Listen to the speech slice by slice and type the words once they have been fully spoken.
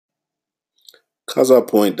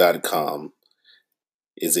CausaPoint.com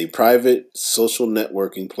is a private social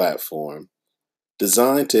networking platform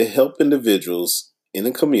designed to help individuals in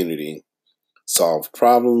a community solve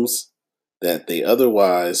problems that they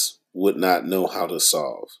otherwise would not know how to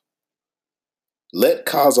solve. Let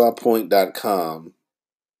CausaPoint.com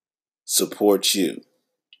support you.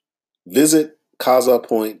 Visit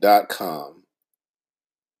CausaPoint.com